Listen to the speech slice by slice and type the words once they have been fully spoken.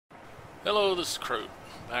Hello, this is Croat,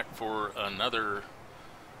 back for another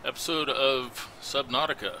episode of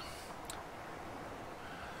Subnautica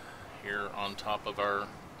here on top of our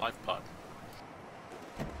life pod.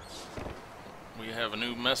 We have a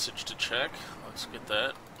new message to check. Let's get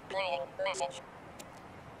that. Message.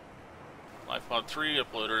 Life pod 3,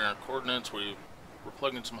 uploaded our coordinates. We're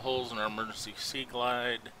plugging some holes in our emergency sea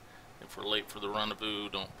glide. If we're late for the rendezvous,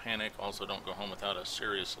 don't panic. Also, don't go home without us.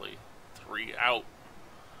 Seriously. 3 out.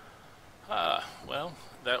 Well,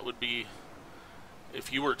 that would be,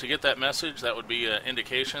 if you were to get that message, that would be an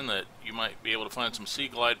indication that you might be able to find some sea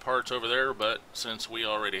glide parts over there, but since we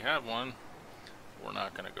already have one, we're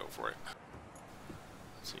not going to go for it.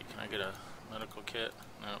 Let's see, can I get a medical kit?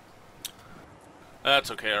 No.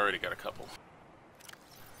 That's okay, I already got a couple.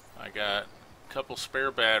 I got a couple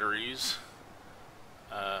spare batteries,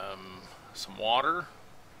 some water,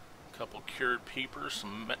 a couple cured peepers,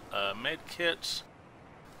 some med kits.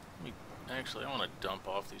 Actually, I want to dump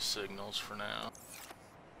off these signals for now.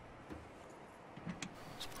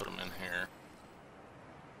 Let's put them in here.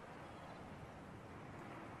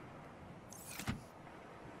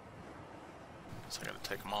 Guess I got to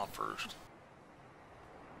take them off first.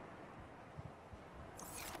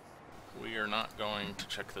 We are not going to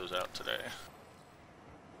check those out today.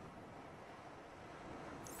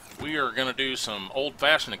 We are going to do some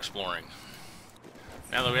old-fashioned exploring.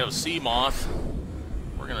 Now that we have a Seamoth,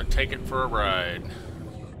 we're going to take it for a ride.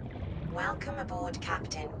 Welcome aboard,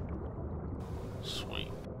 Captain.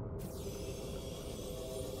 Sweet.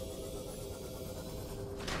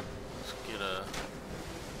 Let's get a...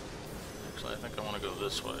 Actually, I think I want to go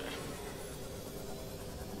this way.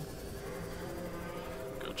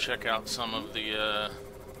 Go check out some of the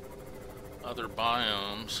other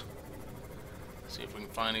biomes. See if we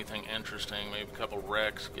can find anything interesting. Maybe a couple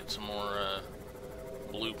wrecks, get some more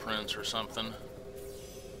blueprints or something.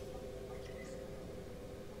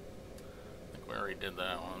 We already did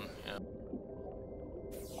that one, yeah.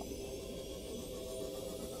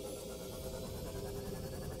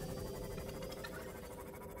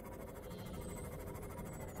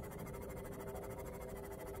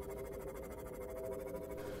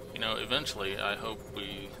 You know, eventually, I hope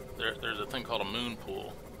there's a thing called a moon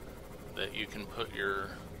pool that you can put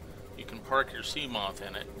you can park your Seamoth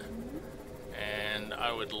in it. And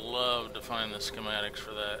I would love to find the schematics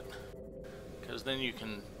for that, because then you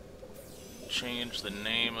can change the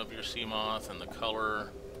name of your Seamoth and the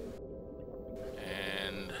color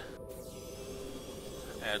and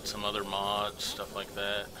add some other mods, stuff like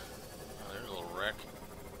that. Oh, there's a little wreck.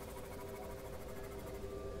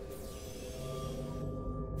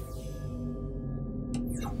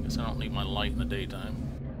 Guess I don't need my light in the daytime.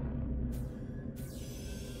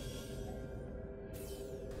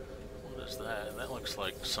 What is that? That looks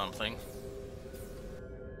like something.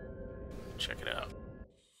 Check it out.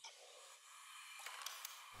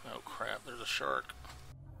 Oh crap, there's a shark.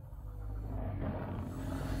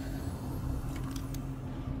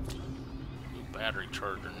 Ooh, battery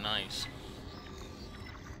charger, nice.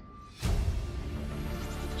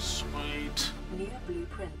 Sweet. New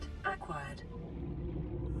blueprint acquired.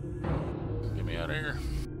 Get me out of here.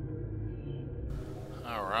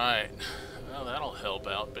 Alright. Well, that'll help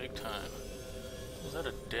out big time. Is that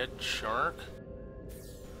a dead shark?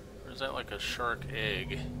 Or is that like a shark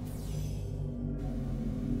egg?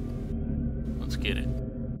 Let's get it.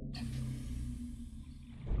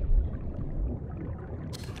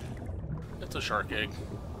 It's a shark egg.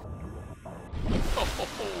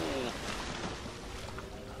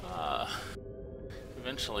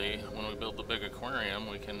 Eventually, when we build the big aquarium,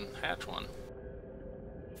 we can hatch one.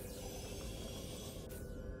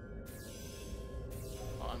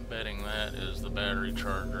 I'm betting that is the battery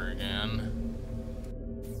charger again.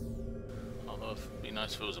 Although it'd be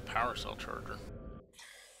nice if it was a power cell charger.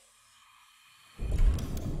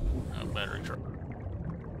 Battery charger.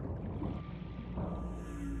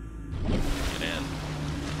 Get in.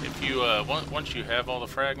 If you once you have all the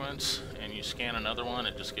fragments and you scan another one,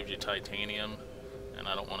 it just gives you titanium, and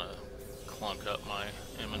I don't want to clunk up my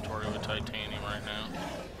inventory with titanium right now.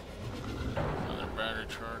 Another battery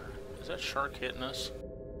charger. Is that shark hitting us?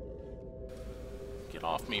 Get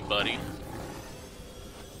off me, buddy.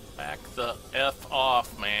 Back the F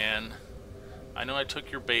off, man. I know I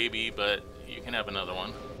took your baby, but you can have another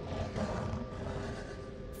one.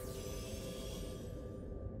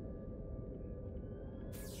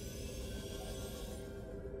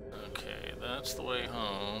 Okay, that's the way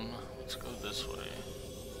home. Let's go this way.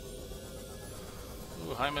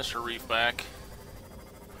 Ooh, hi, Mr. Reefback.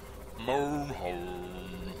 Moan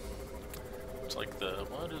home. It's like the...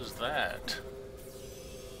 what is that?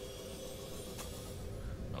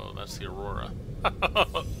 Oh, that's the Aurora.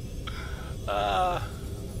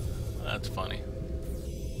 That's funny.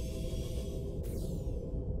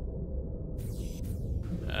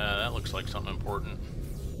 That looks like something important.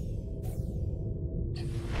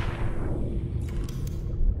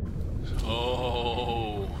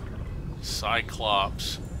 Oh,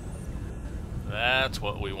 Cyclops. That's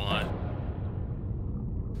what we want.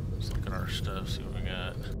 Let's look at our stuff, see what we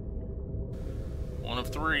got. 1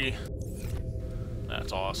 of 3.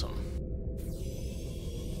 That's awesome.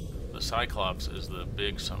 The Cyclops is the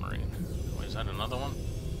big submarine. Wait, is that another one?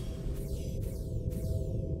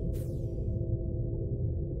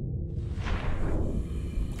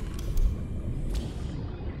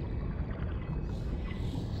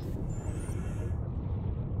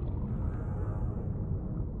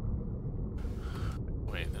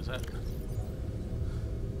 Wait, is that...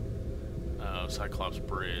 Oh, Cyclops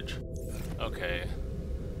Bridge. Okay.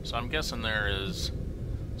 So I'm guessing there is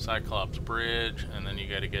Cyclops Bridge, and then you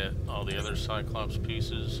gotta get all the other Cyclops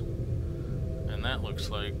pieces. And that looks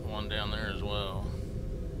like one down there as well.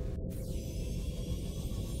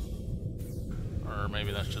 Or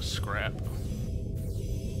maybe that's just scrap.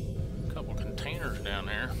 A couple containers down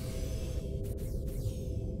there.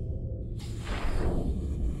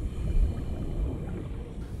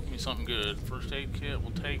 Give me something good. First aid kit, we'll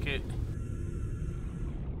take it.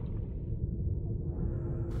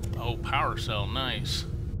 Oh, power cell, nice.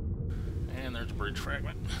 And there's a bridge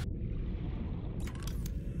fragment.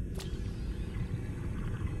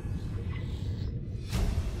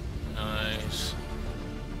 Nice.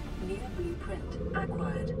 New blueprint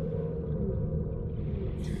acquired.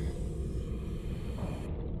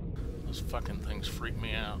 Those fucking things freak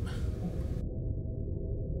me out.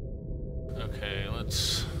 Okay,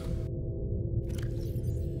 let's...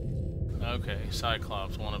 Okay,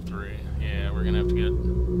 Cyclops, 1 of 3. Yeah, we're gonna have to get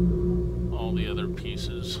all the other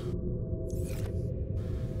pieces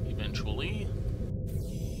eventually.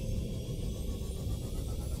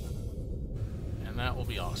 And that will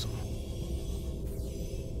be awesome.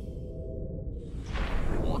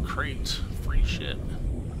 More crates, free shit.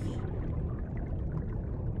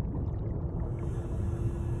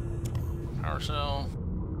 Power cell.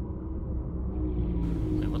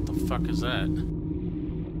 Wait, what the fuck is that?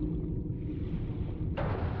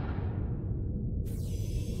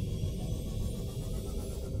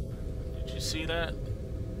 See that?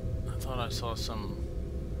 I thought I saw some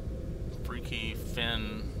freaky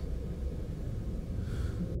fin.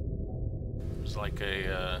 It was like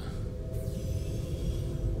a,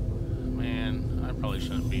 man, I probably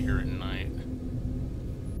shouldn't be here at night.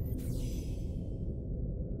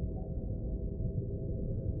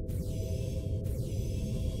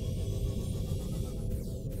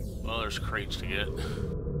 Well, there's crates to get.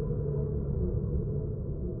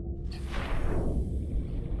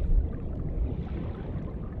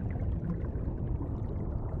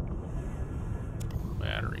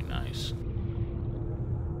 Battery, nice.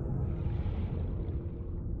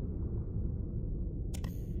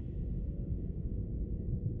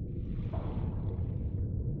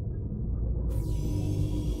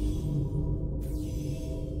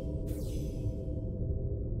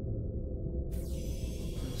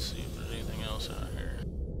 Let's see if there's anything else out here.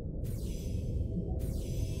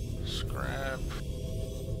 Scrap.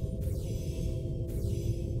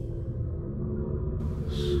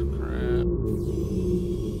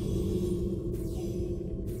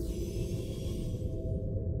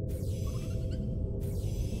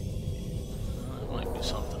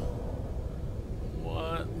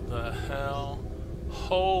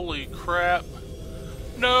 Holy crap.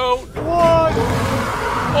 No, what?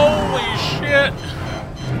 Holy shit.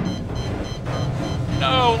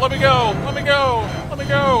 No, let me go, let me go, let me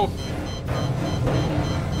go.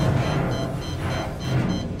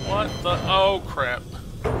 What the, oh crap.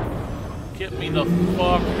 Get me the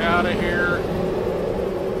fuck out of here.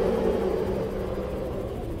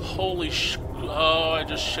 Holy oh, I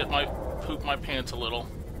just pooped my pants a little.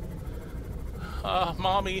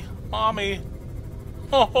 Mommy, mommy.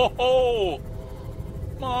 Ho ho ho!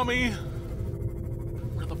 Mommy!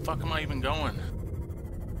 Where the fuck am I even going?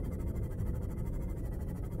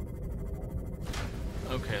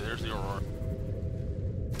 Okay, there's the Aurora.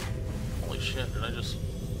 Holy shit, did I just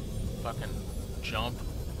fucking jump?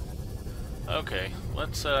 Okay,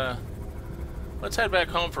 let's head back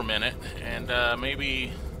home for a minute and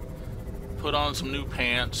maybe put on some new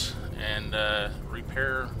pants and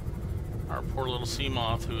repair our poor little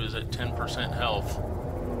Seamoth who is at 10% health.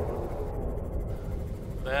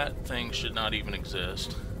 That thing should not even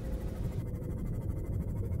exist.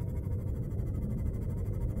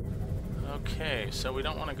 Okay, so we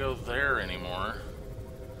don't want to go there anymore.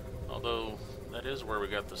 That is where we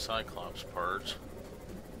got the Cyclops parts.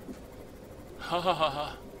 Ha ha ha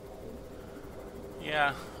ha.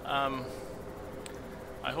 Yeah,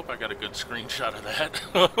 I hope I got a good screenshot of that.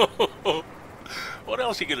 What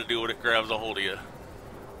else are you gonna do when it grabs a hold of you?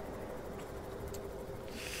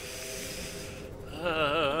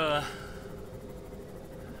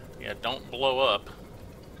 Yeah, don't blow up.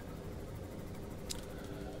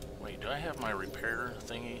 Wait, do I have my repair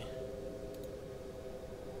thingy?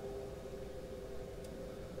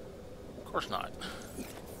 Of course not.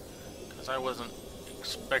 Because I wasn't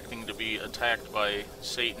expecting to be attacked by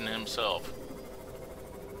Satan himself.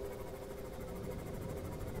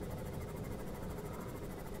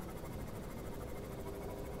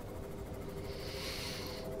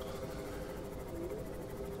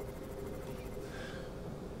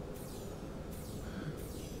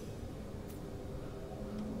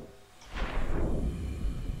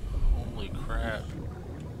 Holy crap.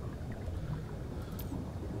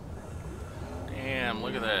 Damn,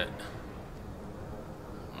 look at that.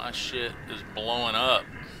 My shit is blowing up.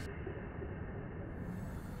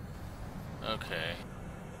 Okay.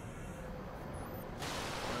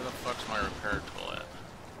 Where the fuck's my repair tool at?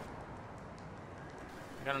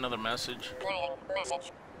 I got another message.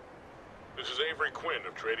 Message. This is Avery Quinn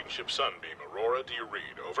of Trading Ship Sunbeam. Aurora, do you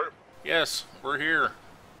read? Over? Yes, we're here.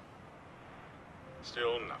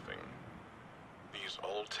 Still nothing. These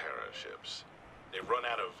Altera ships. They've run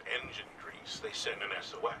out of engine grease. They send an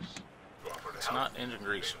SOS. You offer to It's help. not engine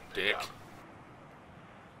grease, dick.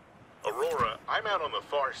 Aurora, I'm out on the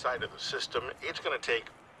far side of the system. It's going to take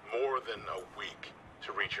more than a week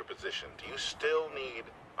to reach your position. Do you still need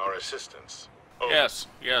our assistance? Oh, Yes,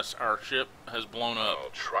 yes, our ship has blown up. I'll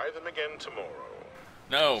try them again tomorrow.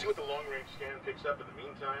 No. See what the long-range scan picks up in the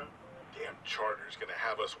meantime? Damn charter's going to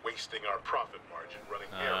have us wasting our profit margin running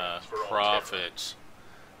errands for Altera. Profits.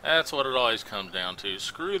 That's what it always comes down to.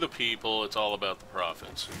 Screw the people, it's all about the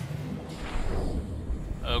profits.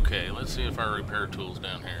 Okay, let's see if our repair tool's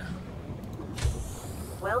down here.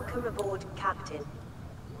 Welcome aboard, Captain.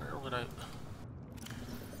 Where would I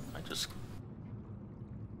just...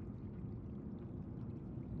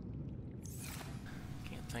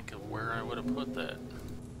 can't think of where I would have put that.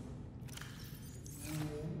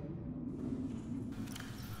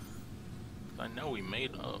 I know we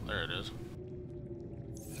made... oh, there it is.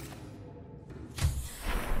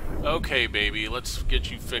 Okay, baby, let's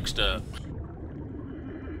get you fixed up.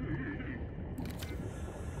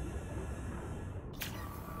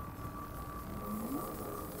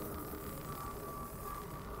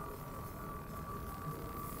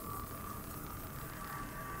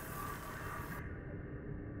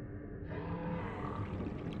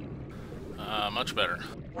 Much better.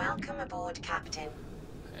 Welcome aboard, Captain.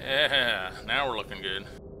 Yeah, now we're looking good.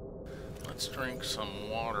 Let's drink some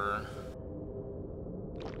water.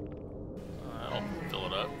 That'll fill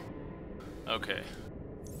it up. Okay.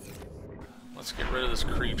 Let's get rid of this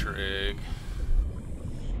creature egg.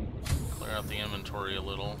 Clear out the inventory a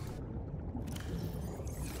little.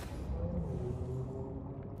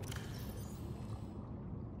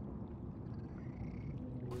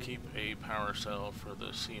 We'll keep a power cell for the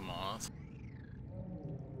Seamoth.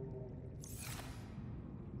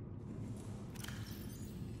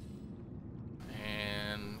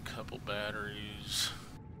 Couple batteries.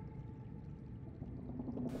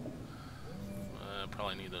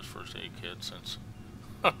 Probably need those first aid kits since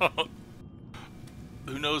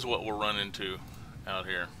who knows what we'll run into out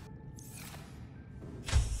here.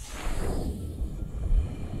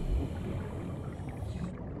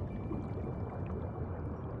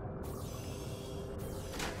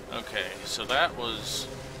 Okay, so that was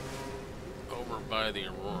over by the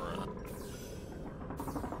Aurora.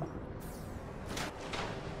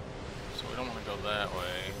 We don't want to go that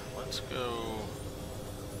way. Let's go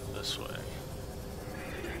this way.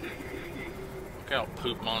 Look out,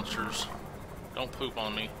 poop monsters. Don't poop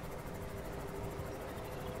on me.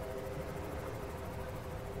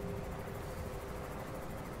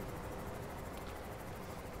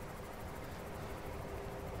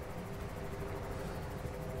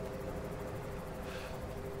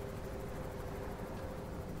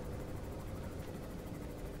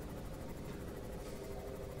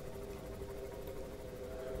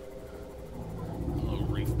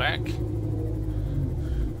 Back.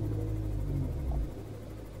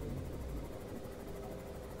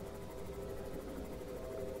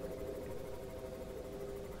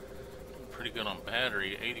 Pretty good on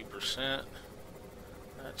battery, 80%.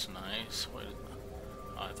 That's nice. Wait,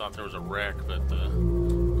 I thought there was a wreck, but the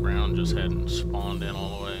ground just hadn't spawned in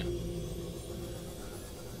all the way.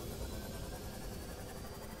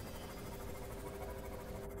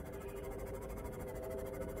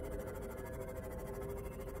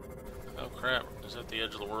 crap. Is that the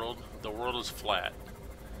edge of the world? The world is flat.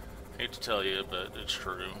 Hate to tell you, but it's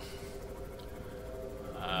true.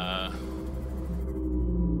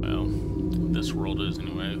 Well, this world is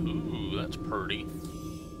anyway. Ooh, that's pretty.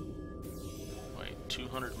 Wait,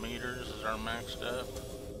 200 meters is our max depth?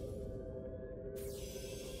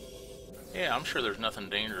 Yeah, I'm sure there's nothing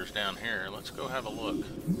dangerous down here. Let's go have a look.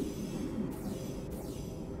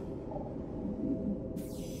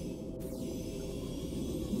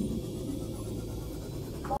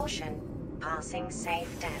 Caution, passing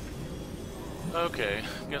safe depth. Okay,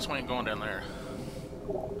 guess we ain't going down there.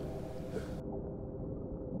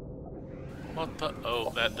 What the?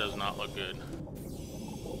 Oh, that does not look good.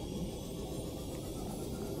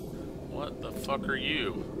 What the fuck are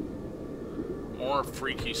you? More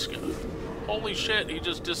freaky stuff. Holy shit, he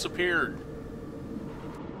just disappeared.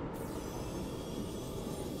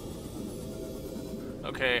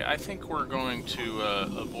 Okay, I think we're going to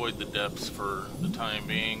avoid the depths for the time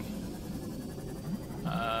being.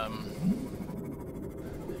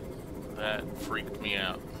 That freaked me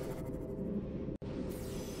out.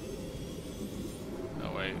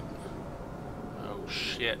 Oh wait. Oh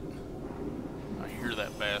shit. I hear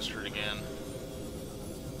that bastard again.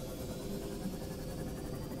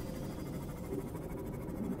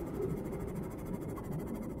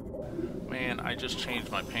 Man, I just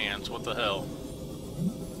changed my pants. What the hell?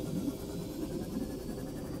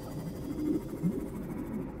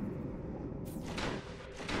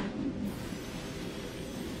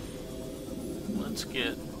 Let's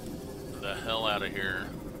get the hell out of here.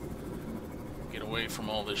 Get away from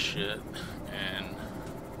all this shit, and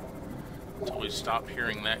until we stop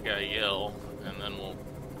hearing that guy yell, and then we'll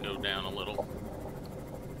go down a little.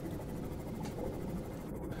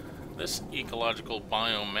 This ecological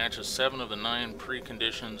biome matches 7 of the 9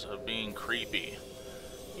 preconditions of being creepy.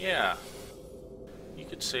 Yeah, you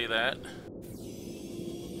could say that.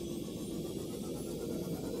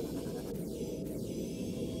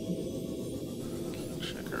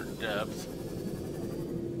 Check our depth.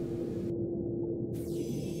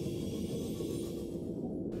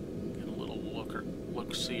 Get a little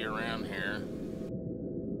look-see around here.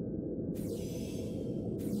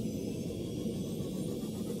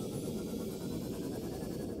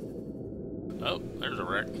 Oh, there's a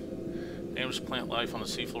wreck. Damaged plant life on the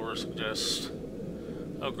seafloor suggests...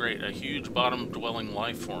 Oh great, a huge bottom-dwelling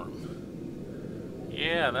life form.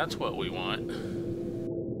 Yeah, that's what we want.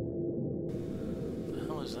 What the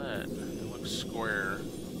hell is that? It looks square.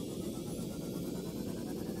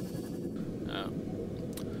 Oh.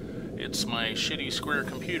 It's my shitty square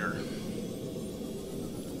computer.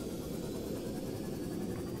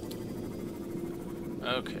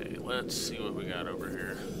 Okay, let's see what we got over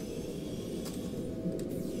here.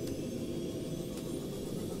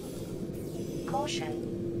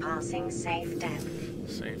 Caution, passing safe depth.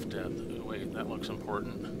 Safe depth. Oh, wait, that looks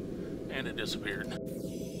important. And it disappeared.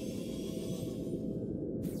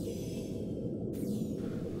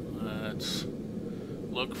 Let's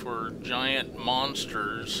look for giant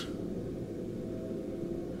monsters.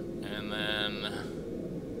 And then...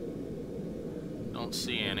 don't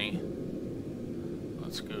see any.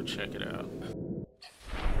 Let's go check it out.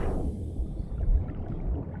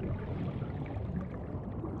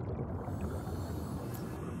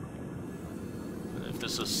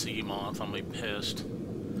 This is Seamoth, I'm gonna be pissed.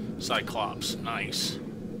 Cyclops, nice.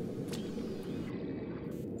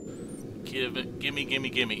 Gimme.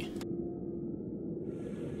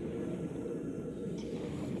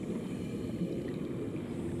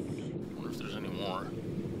 Wonder if there's any more.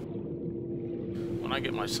 When I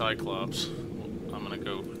get my Cyclops, I'm gonna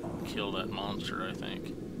go kill that monster, I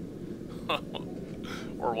think.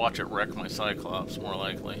 Or watch it wreck my Cyclops, more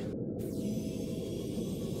likely.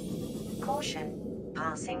 Caution.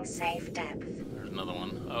 Passing safe depth. There's another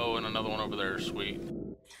one. Oh, and another one over there. Sweet.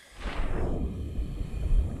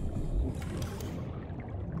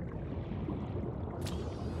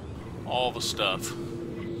 All the stuff.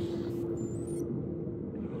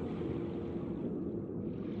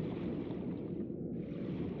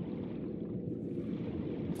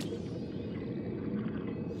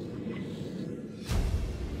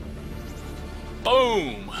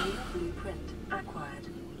 Boom! Blueprint acquired.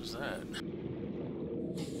 What is that?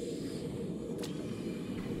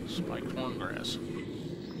 Spiked horngrass.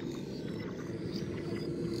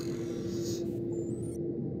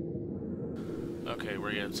 Okay,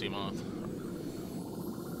 where you at, Seamoth?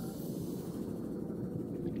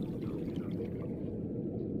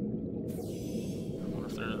 I wonder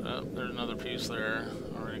if there's... oh, there's another piece there.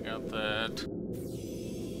 Already got that.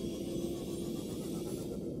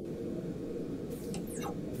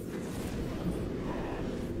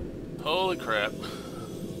 Holy crap.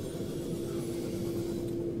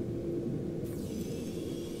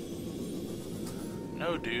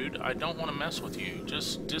 No, dude, I don't want to mess with you.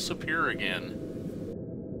 Just disappear again.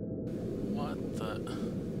 What the...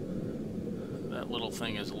 That little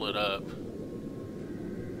thing is lit up.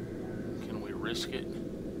 Can we risk it?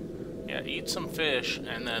 Yeah, eat some fish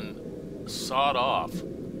and then sod off.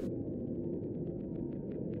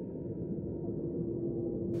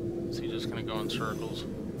 Is he just gonna go in circles?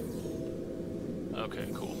 Okay,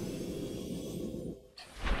 cool.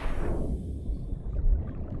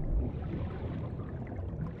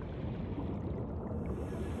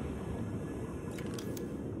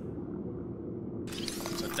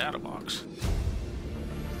 It's a data box.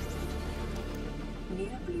 New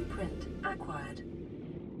blueprint acquired.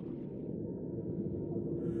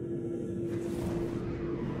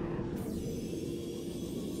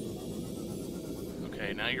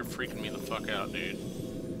 Okay, now you're freaking me the fuck out, dude.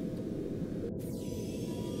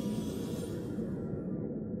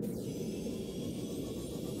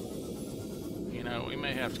 You know, we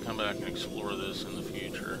may have to come back and explore this in the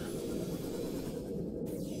future.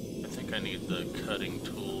 I think I need the cutting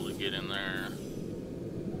tool to get in there.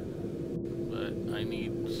 But I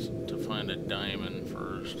need to find a diamond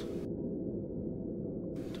first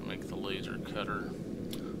to make the laser cutter.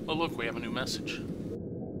 Oh look, we have a new message.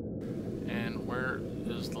 And where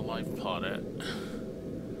is the life pod at?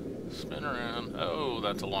 Spin around. Oh,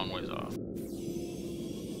 that's a long ways off.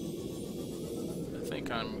 I think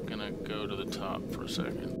I'm gonna go to the top for a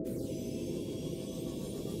second.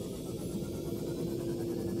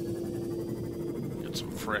 Get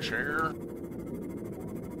some fresh air.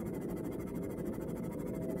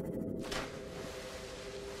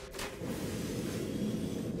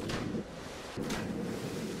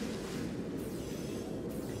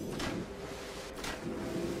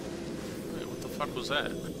 What was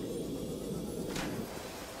that?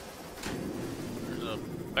 There's a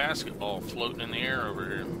basketball floating in the air over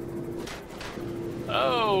here.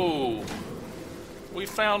 Oh! We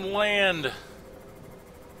found land!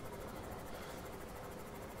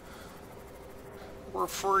 We're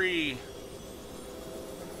free!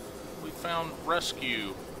 We found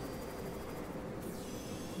rescue.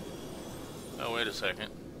 Oh, wait a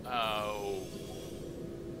second. Oh.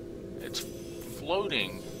 It's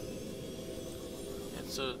floating.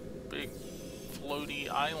 It's a big floaty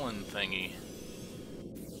island thingy.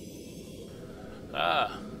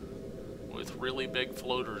 Ah, with really big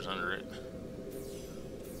floaters under it.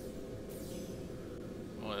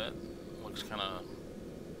 Boy, that looks kind of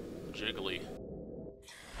jiggly.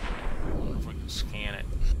 I wonder if we can scan it.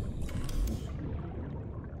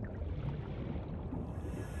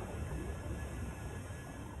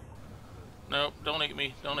 Nope, don't eat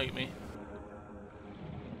me, don't eat me.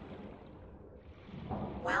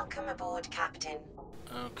 Welcome aboard, Captain.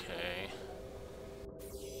 Okay.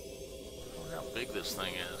 I wonder how big this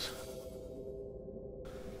thing is.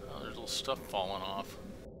 Oh, there's little stuff falling off.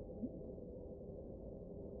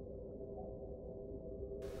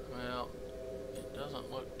 Well, it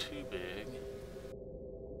doesn't look too big.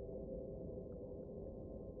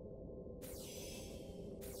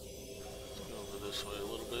 Let's go over this way a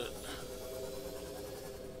little bit.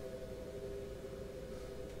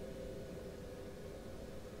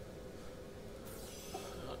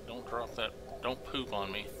 Don't drop that. Don't poop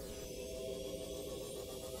on me.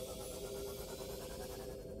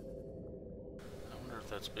 I wonder if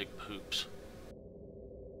that's big poops.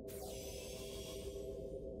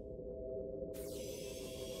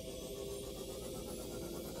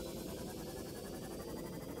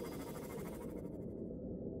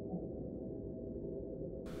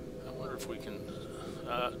 I wonder if we can...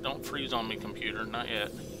 don't freeze on me, computer. Not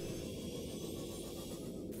yet.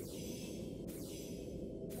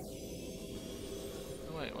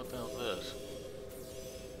 Wait, what the hell is this?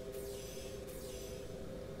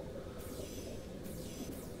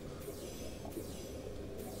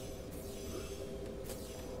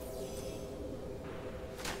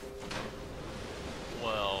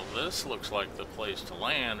 Well, this looks like the place to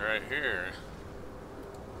land right here.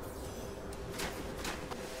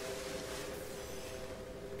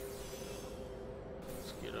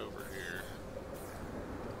 Let's get over here.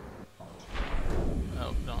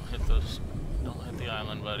 Oh, don't hit those. Don't hit the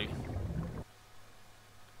island, buddy.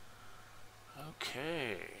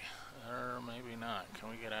 Okay. Or maybe not.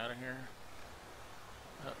 Can we get out of here?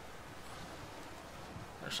 Oh.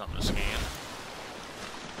 There's something to scan.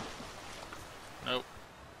 Nope.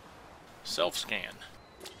 Self-scan.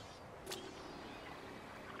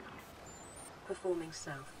 Performing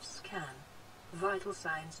self-scan. Vital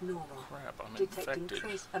signs normal. Crap, I'm Detecting infected.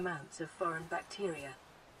 trace amounts of foreign bacteria.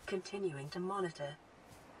 Continuing to monitor.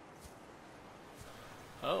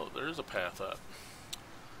 Oh, there's a path up.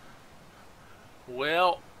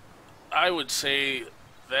 Well, I would say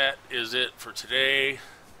that is it for today.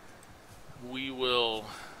 We will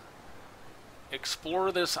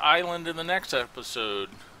explore this island in the next episode.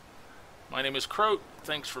 My name is Croat.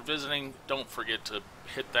 Thanks for visiting. Don't forget to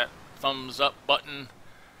hit that thumbs up button.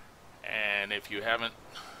 And if you haven't,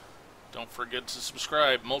 don't forget to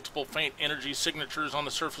subscribe. Multiple faint energy signatures on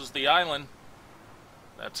the surface of the island.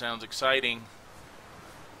 That sounds exciting.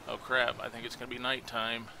 Oh crap, I think it's going to be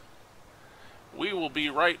nighttime. We will be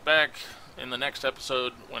right back in the next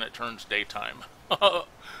episode when it turns daytime.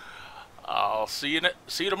 I'll see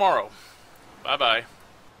you tomorrow. Bye-bye.